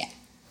off. Yeah.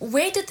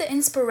 Where did the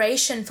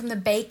inspiration from the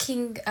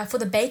baking for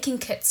the baking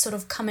kits sort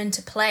of come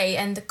into play,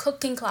 and the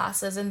cooking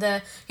classes and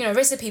the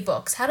recipe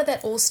books? How did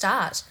that all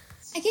start?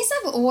 I guess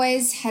I've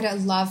always had a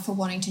love for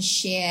wanting to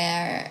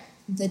share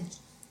the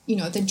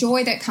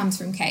joy that comes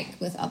from cake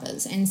with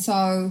others. And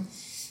so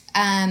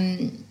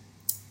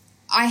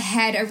I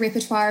had a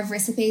repertoire of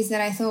recipes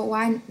that I thought,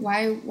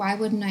 why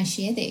wouldn't I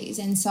share these?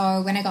 And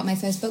so when I got my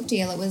first book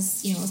deal, it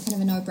was kind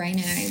of a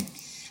no-brainer.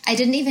 I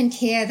didn't even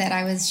care that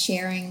I was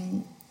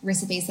sharing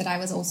recipes that I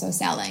was also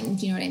selling.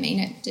 Do you know what I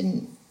mean?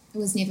 It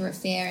was never a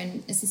fair,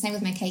 and it's the same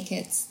with my cake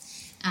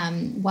kits.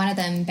 One of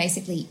them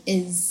basically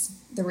is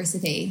the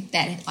recipe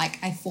that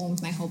I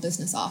formed my whole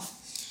business off.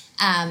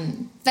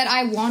 But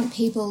I want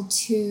people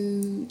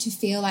to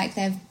feel like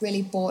they've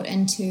really bought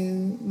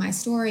into my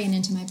story and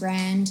into my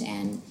brand,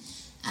 and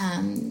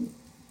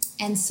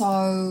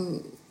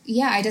so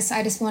I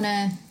just want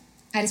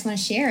to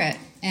share it,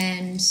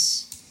 and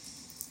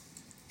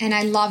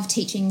I love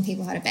teaching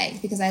people how to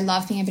bake because I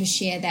love being able to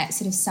share that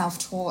sort of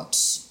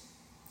self-taught,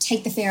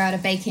 take the fear out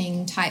of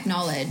baking type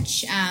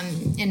knowledge,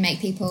 and make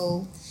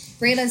people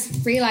realize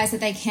that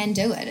they can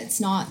do it. It's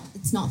not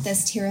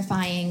this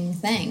terrifying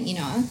thing,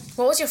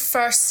 What was your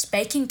first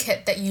baking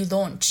kit that you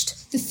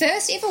launched? The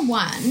first ever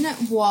one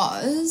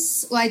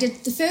was,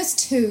 the first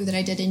two that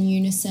I did in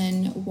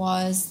unison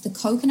was the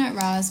coconut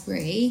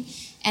raspberry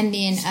and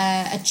then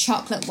a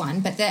chocolate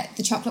one, but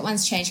the chocolate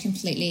one's changed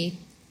completely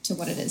to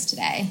what it is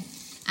today.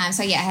 I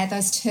had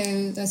those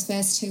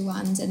first two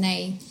ones, and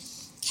they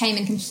came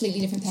in completely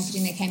different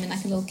packaging. They came in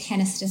like a little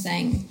canister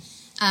thing.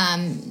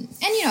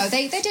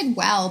 They did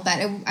well, but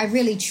I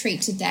really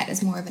treated that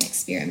as more of an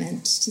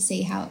experiment to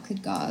see how it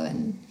could go.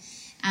 And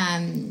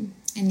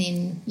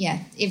then,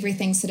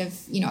 everything sort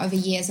of, over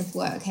years of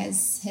work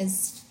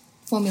has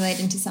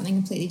formulated into something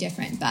completely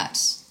different.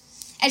 But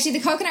actually,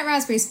 the coconut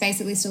raspberry is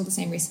basically still the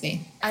same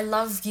recipe. I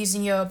love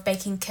using your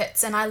baking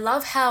kits, and I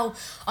love how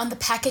on the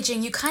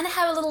packaging you kind of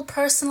have a little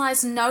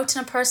personalized note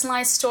and a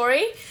personalized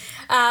story,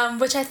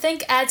 which I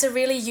think adds a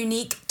really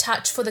unique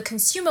touch for the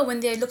consumer. When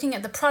they're looking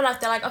at the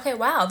product, they're like, okay,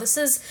 wow,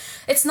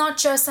 it's not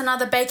just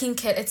another baking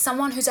kit. It's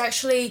someone who's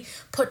actually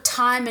put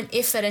time and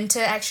effort into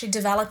actually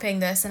developing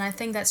this, and I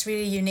think that's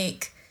really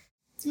unique.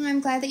 Well,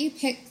 I'm glad that you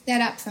picked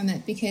that up from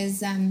it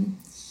because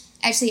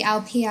actually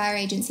our PR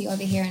agency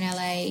over here in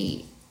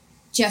LA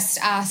just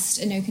asked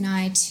Anouk and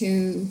I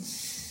to,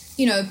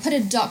 put a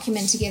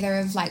document together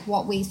of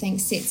what we think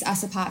sets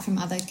us apart from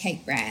other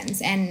cake brands.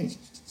 And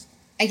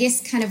I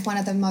guess kind of one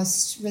of the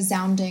most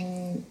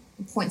resounding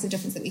points of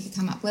difference that we could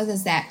come up with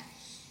is that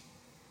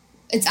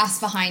it's us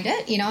behind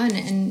it,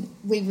 and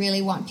we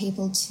really want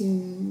people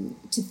to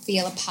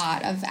feel a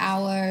part of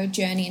our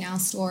journey and our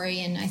story.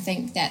 And I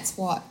think that's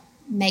what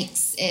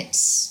makes it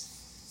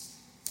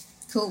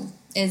cool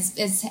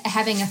is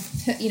having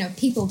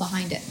people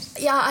behind it.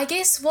 Yeah, I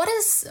guess what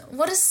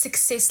does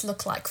success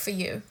look like for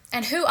you,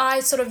 and who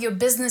are sort of your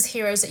business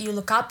heroes that you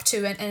look up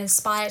to and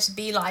aspire to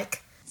be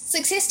like?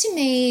 Success to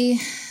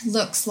me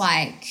looks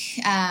like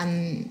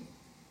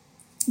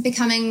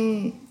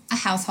becoming a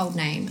household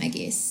name, I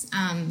guess.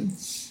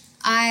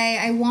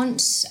 I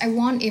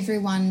want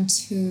everyone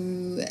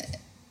to,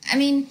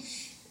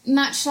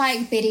 much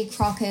like Betty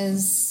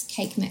Crocker's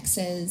cake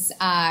mixes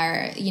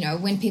are,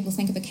 when people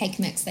think of a cake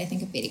mix, they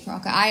think of Betty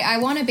Crocker. I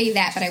want to be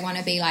that, but I want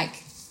to be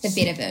like the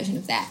better version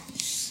of that.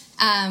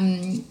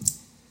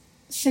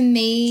 For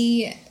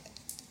me,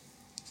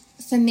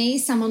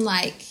 someone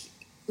like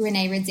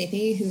Renee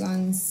Redzepi, who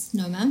owns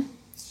Noma,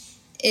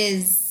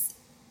 is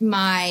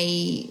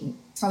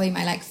probably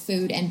my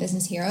food and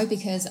business hero,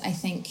 because I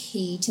think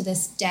he, to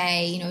this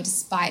day,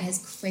 despite his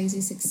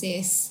crazy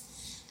success,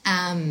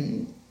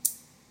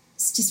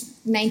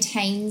 just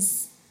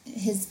maintains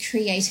his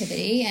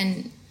creativity.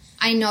 And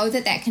I know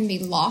that can be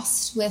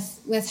lost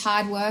with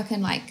hard work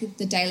and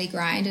the daily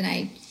grind, and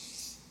I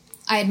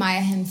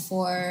admire him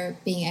for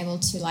being able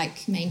to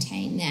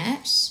maintain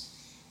that.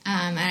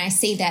 And I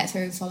see that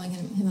through following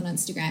him on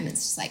Instagram.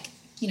 It's just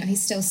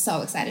he's still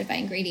so excited by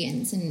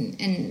ingredients,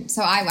 and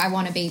so I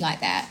want to be like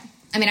that.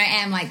 I mean, I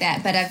am like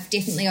that, but I've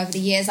definitely over the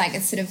years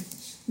it's sort of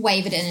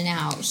wavered in and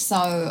out. So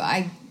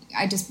I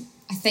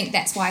think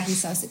that's why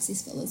he's so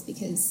successful, is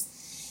because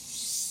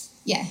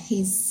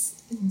he's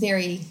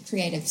very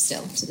creative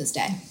still to this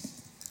day.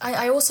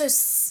 I also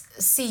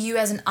see you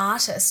as an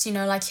artist,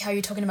 like how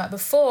you're talking about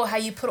before, how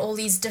you put all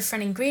these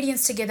different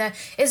ingredients together.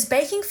 Is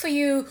baking for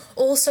you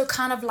also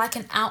kind of like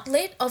an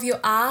outlet of your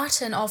art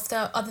and of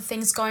the other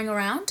things going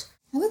around?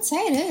 I would say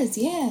it is,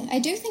 yeah. I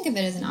do think of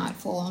it as an art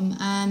form.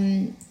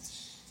 I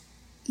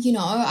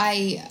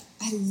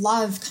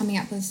love coming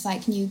up with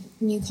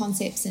new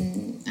concepts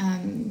and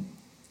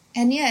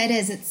yeah, it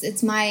is.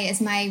 It's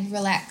my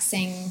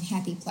relaxing,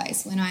 happy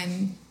place when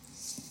I'm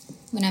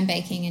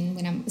baking,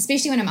 and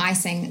especially when I'm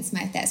icing.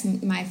 That's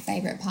my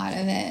favorite part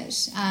of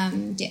it.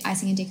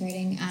 Icing and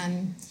decorating.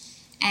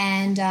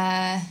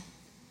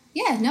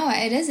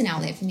 It is an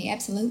outlet for me.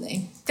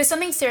 Absolutely. There's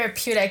something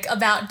therapeutic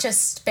about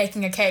just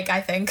baking a cake,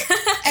 I think.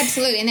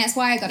 Absolutely, and that's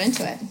why I got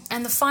into it.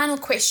 And the final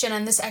question,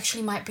 and this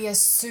actually might be a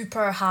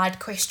super hard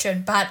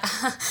question, but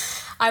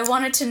I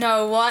wanted to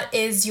know, what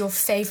is your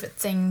favorite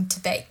thing to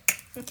bake?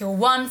 Your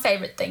one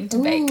favorite thing to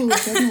bake. Oh,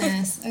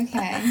 goodness.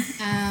 Okay.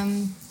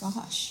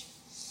 Gosh.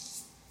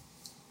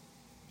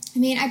 I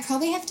mean, I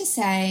probably have to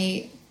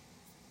say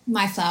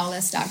my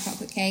flourless dark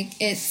chocolate cake.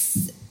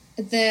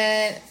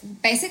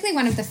 basically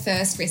one of the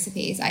first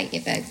recipes I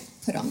ever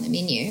put on the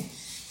menu.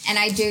 And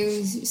I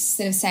do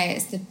sort of say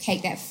it's the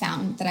cake that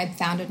I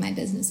founded my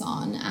business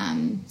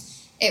on.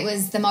 It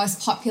was the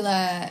most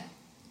popular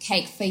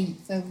cake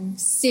for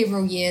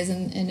several years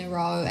in a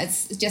row.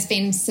 It's just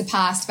been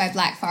surpassed by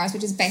Black Forest,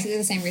 which is basically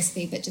the same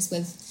recipe, but just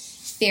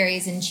with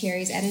berries and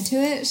cherries added to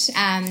it.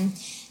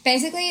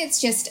 Basically, it's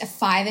just a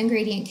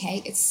 5-ingredient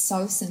cake. It's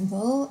so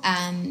simple.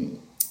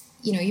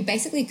 You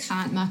basically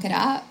can't muck it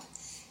up.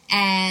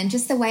 And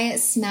just the way it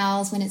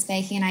smells when it's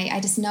baking, and I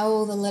just know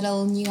all the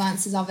little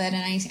nuances of it,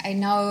 and I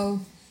know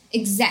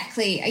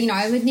exactly,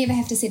 I would never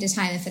have to set a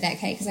timer for that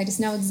cake because I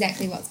just know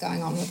exactly what's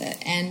going on with it.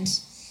 And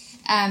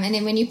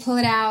then when you pull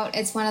it out,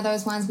 it's one of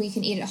those ones where you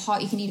can eat it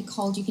hot, you can eat it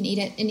cold, you can eat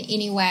it in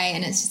any way,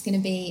 and it's just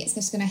going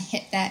to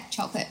hit that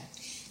chocolate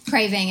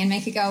craving and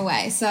make it go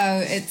away. So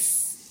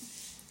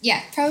it's,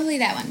 probably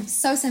that one.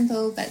 So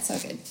simple, but so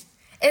good.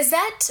 Is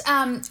that,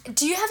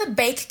 do you have a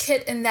bake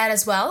kit in that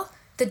as well?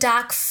 The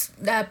dark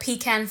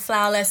pecan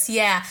flourless,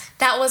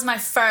 that was my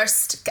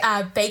first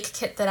bake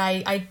kit that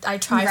I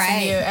tried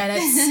from you,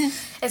 and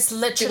it's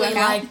literally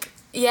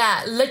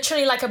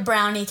literally like a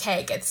brownie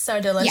cake. It's so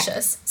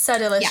delicious, so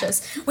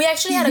delicious. Yeah. We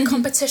actually had a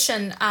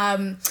competition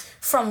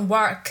from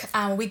work.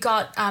 We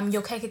got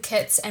your cake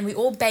kits, and we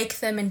all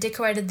baked them and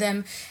decorated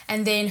them,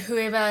 and then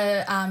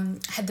whoever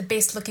had the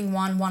best looking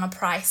one won a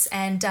prize.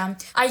 And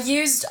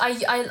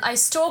I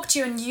stalked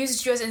you and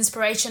used you as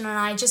inspiration, and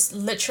I just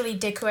literally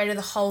decorated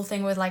the whole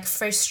thing with like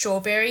fresh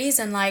strawberries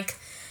and like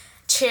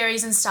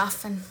cherries and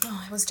stuff, and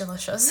it was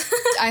delicious.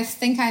 I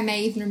think I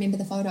may even remember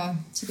the photo,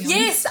 to be honest.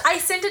 Yes, I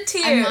sent it to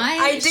you.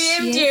 I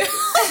DM'd you.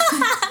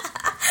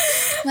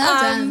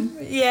 Well done.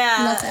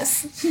 Yeah. Love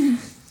this.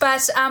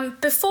 But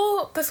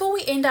before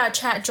we end our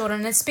chat,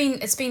 Jordan, it's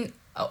been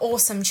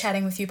awesome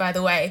chatting with you, by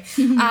the way.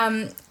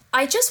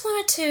 I just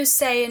wanted to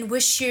say and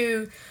wish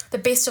you the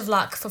best of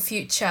luck for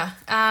future.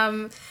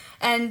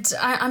 And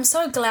I'm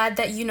so glad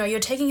that, you're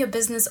taking your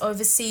business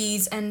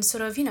overseas and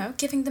sort of,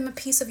 giving them a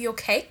piece of your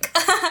cake.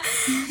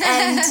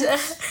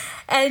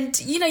 and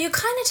you're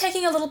kind of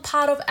taking a little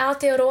part of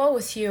Aotearoa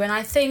with you. And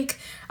I think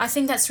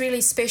that's really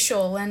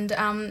special. And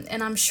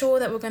I'm sure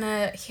that we're going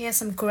to hear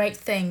some great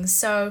things.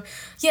 So,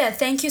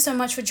 thank you so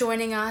much for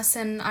joining us.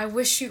 And I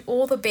wish you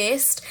all the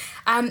best.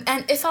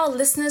 And if our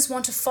listeners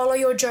want to follow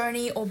your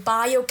journey or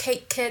buy your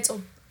cake kits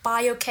or buy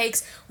your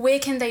cakes, where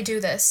can they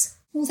do this?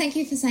 Well, thank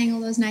you for saying all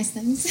those nice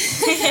things.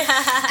 So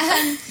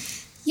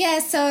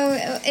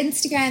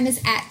Instagram is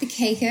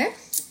 @thecaker,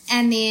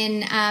 and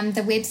then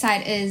the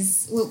website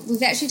is,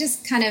 we've actually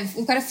just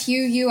we've got a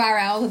few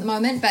URLs at the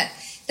moment, but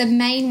the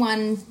main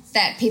one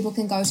that people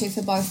can go to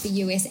for both the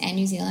US and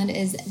New Zealand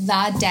is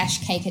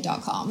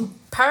the-caker.com.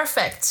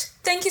 Perfect.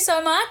 Thank you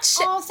so much.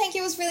 Oh, thank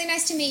you. It was really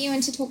nice to meet you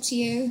and to talk to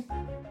you.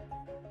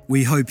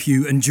 We hope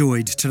you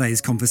enjoyed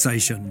today's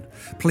conversation.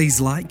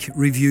 Please like,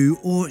 review,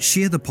 or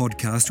share the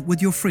podcast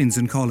with your friends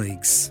and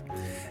colleagues.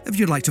 If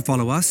you'd like to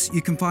follow us,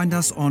 you can find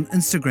us on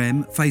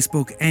Instagram,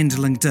 Facebook, and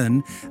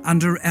LinkedIn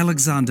under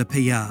Alexander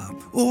PR,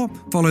 or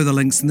follow the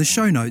links in the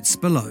show notes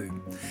below.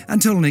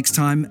 Until next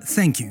time,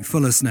 thank you for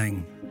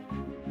listening.